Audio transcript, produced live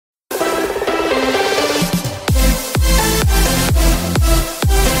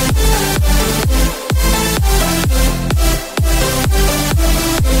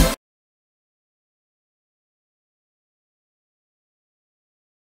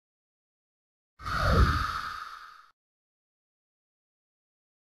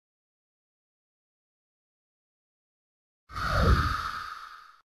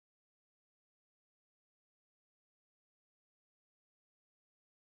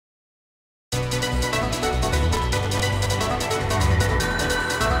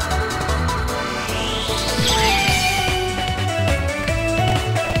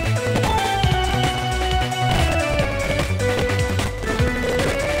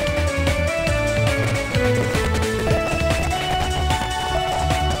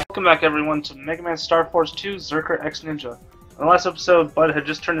Welcome back, everyone, to Megaman Starforce 2 Zerker X Ninja. In the last episode, Bud had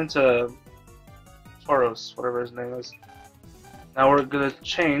just turned into Tauros, whatever his name is. Now we're gonna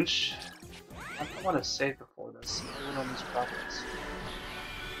change. I don't want to save before this, even on these properties.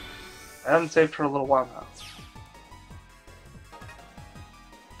 I haven't saved for a little while now.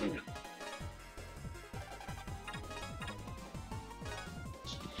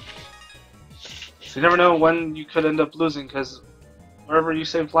 So you never know when you could end up losing, because wherever you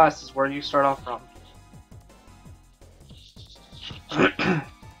save last is where you start off from.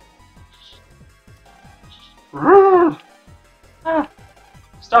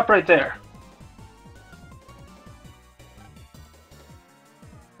 Stop right there.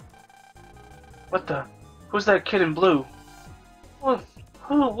 What the? Who's that kid in blue?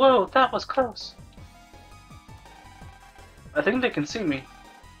 Whoa, that was close. I think they can see me.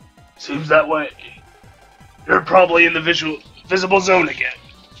 Seems that way. You're probably in the visible zone again.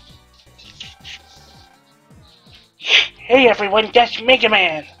 Hey everyone, that's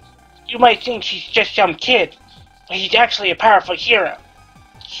Megaman! You might think he's just some kid, but he's actually a powerful hero.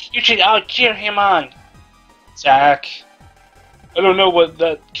 You should all cheer him on. Zach. I don't know what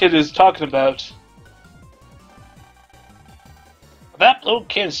that kid is talking about. That blue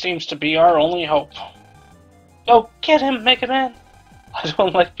kid seems to be our only hope. Go get him, Megaman! I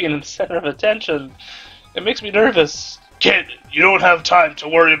don't like being in the center of attention. It makes me nervous. Kid, you don't have time to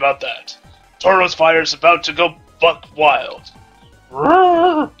worry about that. Tauros Fire's about to go buck wild.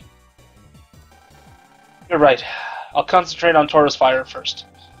 You're right. I'll concentrate on Tauros Fire first.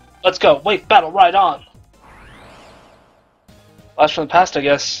 Let's go. Wait, battle right on. Blast from the past, I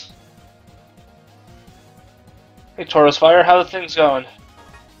guess. Hey, Tauros Fire, how are things going?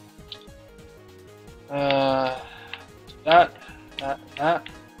 That.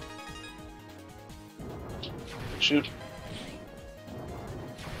 Shoot.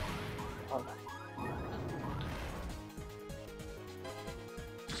 Come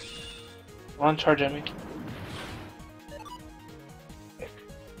on, charge at me.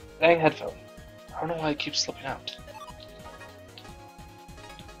 Dang headphone. I don't know why it keeps slipping out.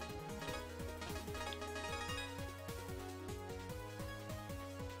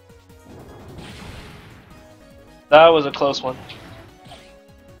 That was a close one.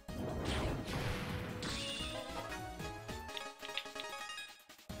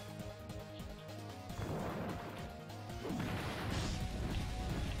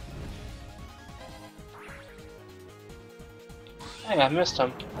 Dang, I missed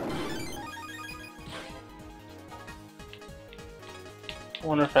him. I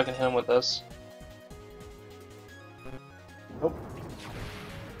wonder if I can hit him with this. Nope.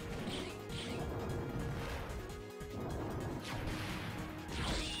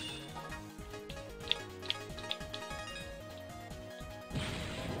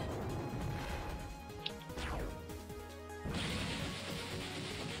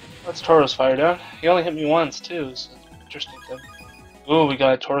 That's Tauros Fire down. He only hit me once too, so it's an interesting thing. Ooh, we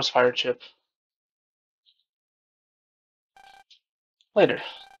got a Tauros Fire chip. Later.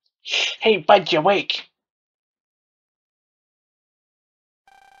 Hey Bud, you awake?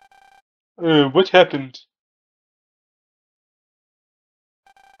 What happened?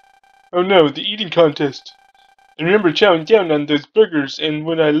 Oh no, the eating contest. I remember chowing down on those burgers, and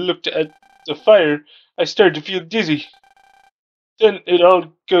when I looked at the fire, I started to feel dizzy. Then it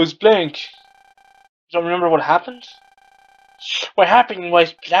all goes blank. You don't remember what happened? What happened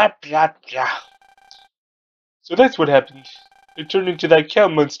was blah blah blah. So that's what happened. I turned into that cow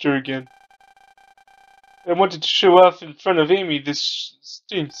monster again. I wanted to show off in front of Amy this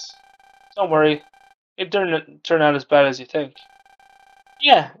stinks. Don't worry, it didn't turn out as bad as you think.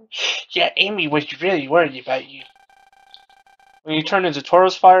 Yeah, Amy was really worried about you. When you turned into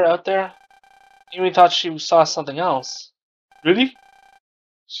Tauros Fire out there, Amy thought she saw something else. Really?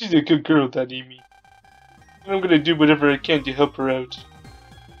 She's a good girl, that Amy. And I'm gonna do whatever I can to help her out.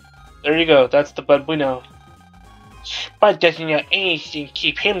 There you go, that's the Bud we know. Bud doesn't know anything to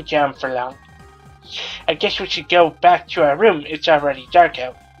keep him down for long. I guess we should go back to our room, it's already dark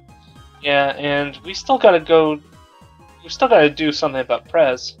out. Yeah, and we still gotta do something about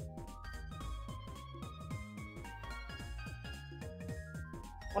Prez.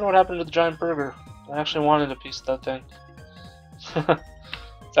 Wonder what happened to the giant burger. I actually wanted a piece of that thing.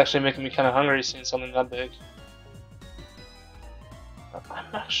 It's actually making me kind of hungry seeing something that big.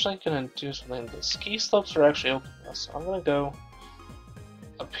 I'm actually gonna do something. The ski slopes are actually open now, so I'm gonna go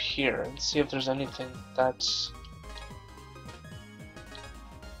up here and see if there's anything that's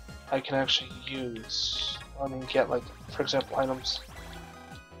I can actually use. I mean, get, like, for example, items.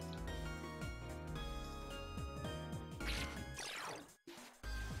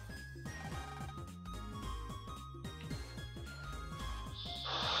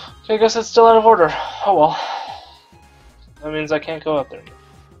 Okay, I guess it's still out of order. Oh well. That means I can't go out there yet.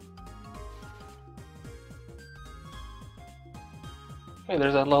 Hey,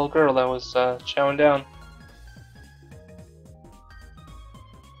 there's that little girl that was chowing down.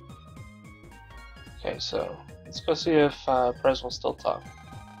 Okay, so let's go see if Prez will still talk.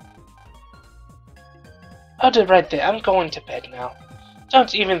 Hold it right there. I'm going to bed now.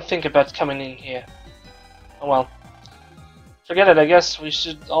 Don't even think about coming in here. Oh well. Forget it, I guess we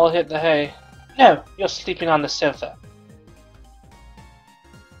should all hit the hay. No, you're sleeping on the sofa.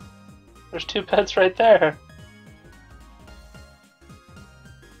 There's 2 beds right there.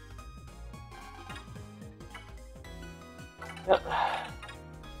 Yep.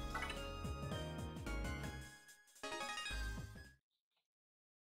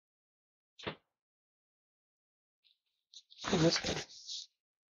 This guy.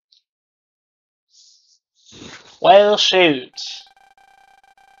 Well, shoot.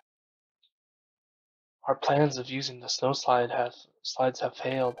 Our plans of using the slides have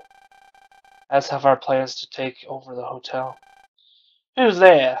failed, as have our plans to take over the hotel. Who's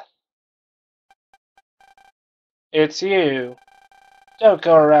there? It's you. Don't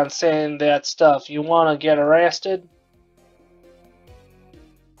go around saying that stuff. You want to get arrested?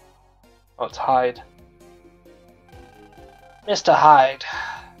 Oh, it's Hyde. Mr. Hyde,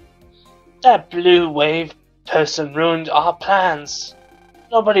 that blue wave person ruined our plans.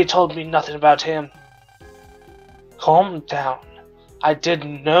 Nobody told me nothing about him. Calm down. I did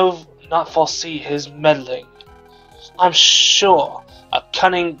not foresee his meddling. I'm sure a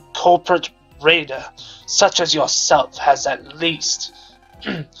cunning corporate raider such as yourself has at least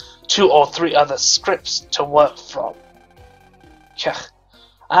 2 or 3 other scripts to work from.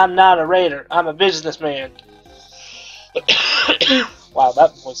 I'm not a raider. I'm a businessman. Wow,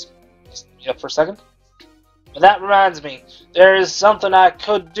 that was me up for a second. But that reminds me, there is something I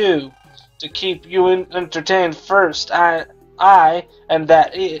could do to keep you entertained first. That's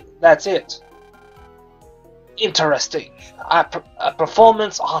it. Interesting. A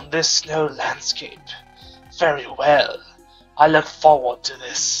performance on this snow landscape. Very well. I look forward to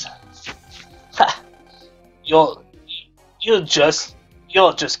this. Ha! You're just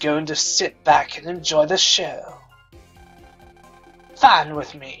going to sit back and enjoy the show. Fine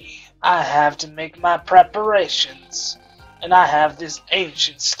with me. I have to make my preparations, and I have this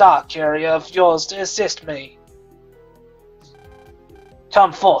ancient star carrier of yours to assist me.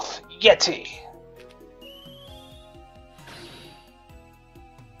 Come forth, Yeti.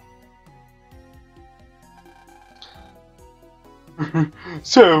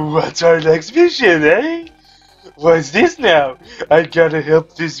 So, what's our next mission, eh? What's this now? I gotta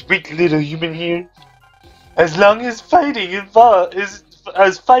help this weak little human here? As long as fighting's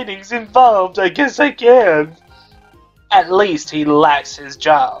involved, I guess I can. At least he likes his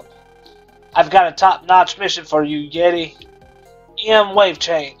job. I've got a top-notch mission for you, Yeti. EM wave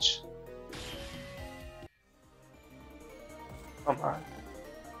change. Come on.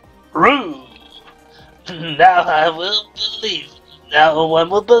 Rude. No one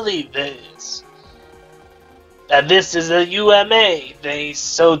will believe this. That this is a UMA they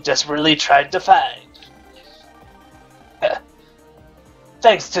so desperately tried to find.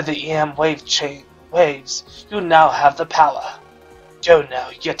 Thanks to the EM waves, you now have the power. Go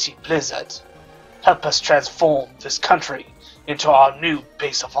now, Yeti Blizzard. Help us transform this country into our new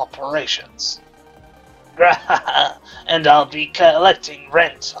base of operations. And I'll be collecting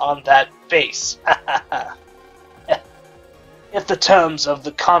rent on that base. If the terms of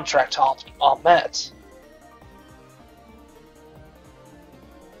the contract are met.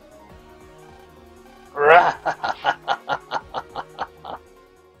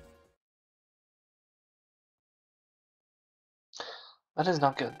 That is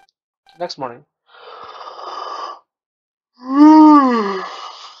not good. Next morning.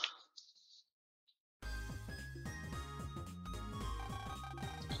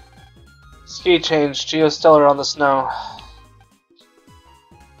 Ski change, Geostellar on the snow.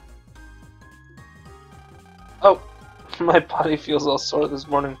 Oh, my body feels all sore this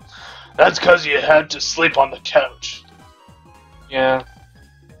morning. That's 'cause you had to sleep on the couch. Yeah.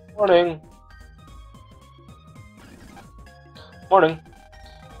 Morning. Morning.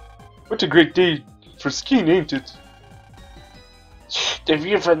 What a great day for skiing, ain't it? The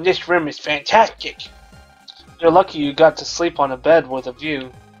view from this room is fantastic. You're lucky you got to sleep on a bed with a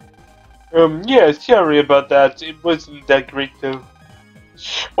view. Yeah, sorry about that. It wasn't that great, though.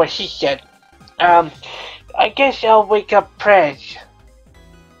 What he said. I guess I'll wake up Prez.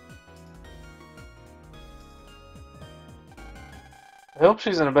 I hope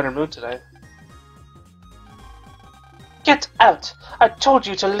she's in a better mood today. Get out! I told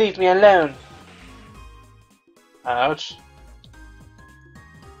you to leave me alone! Ouch.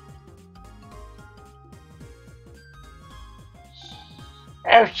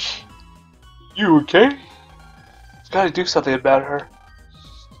 Ouch! You okay? Gotta do something about her.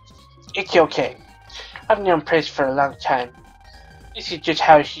 It's okay. I've known Praise for a long time. This is just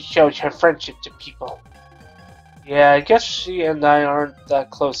how she shows her friendship to people. Yeah, I guess she and I aren't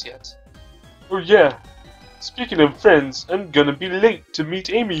that close yet. Oh yeah. Speaking of friends, I'm gonna be late to meet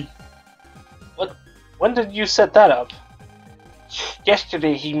Amy. What? When did you set that up?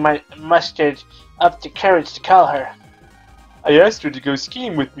 Yesterday he mustered up the courage to call her. I asked her to go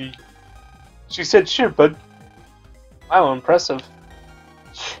skiing with me. She said sure, bud. Wow, impressive.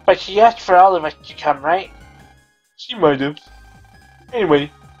 But she asked for all of us to come, right? She might have. Anyway,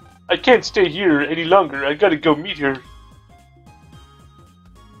 I can't stay here any longer. I gotta go meet her.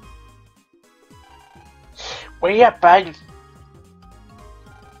 Where you at, bud?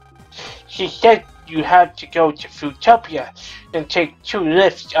 She said you had to go to Foodtopia, then take 2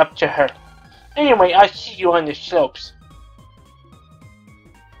 lifts up to her. Anyway, I'll see you on the slopes.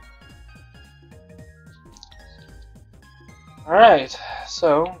 Alright,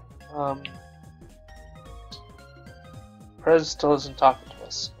 so, Prez still isn't talking to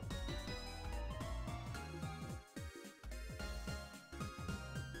us.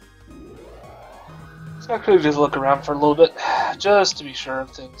 So I could just look around for a little bit, just to be sure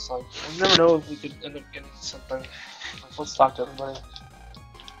of things. Like, I never know if we could end up getting something. Like, let's talk to everybody.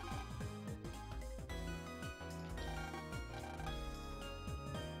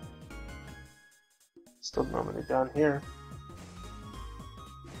 Still nobody down here.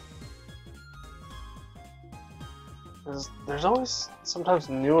 There's always sometimes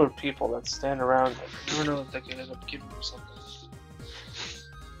newer people that stand around. I never know if they can end up giving you something.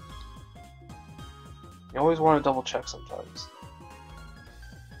 You always want to double check sometimes.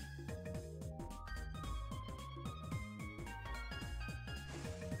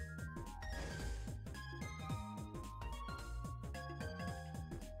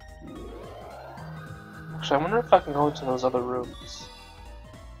 Actually, I wonder if I can go into those other rooms.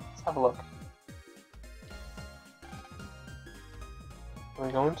 Let's have a look. Can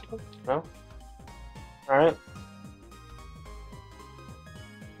we go into them? No? Alright.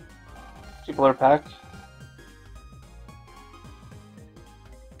 People are back.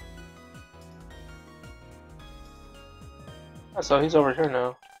 Oh, so he's over here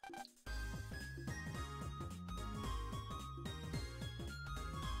now.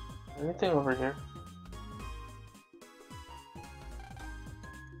 Anything over here?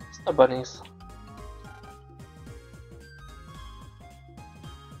 It's the bunnies.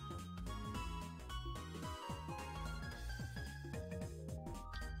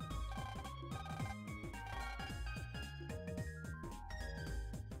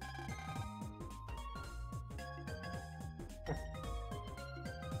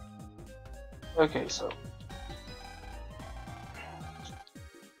 Okay, so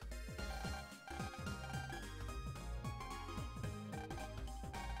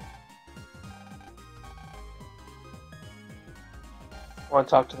I want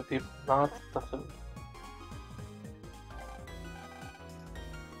to talk to the people, not the food.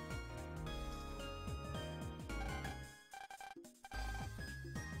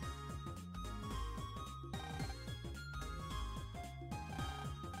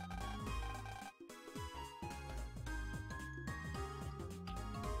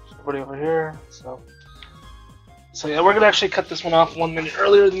 Everybody over here, so yeah, we're gonna actually cut this one off 1 minute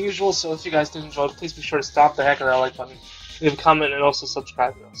earlier than usual. So if you guys did enjoy, please be sure to stop the heck of that like button, leave a comment, and also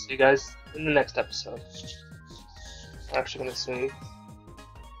subscribe. And I'll see you guys in the next episode. I'm actually gonna save.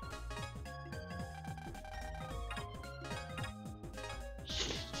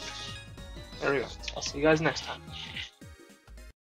 There we go. I'll see you guys next time.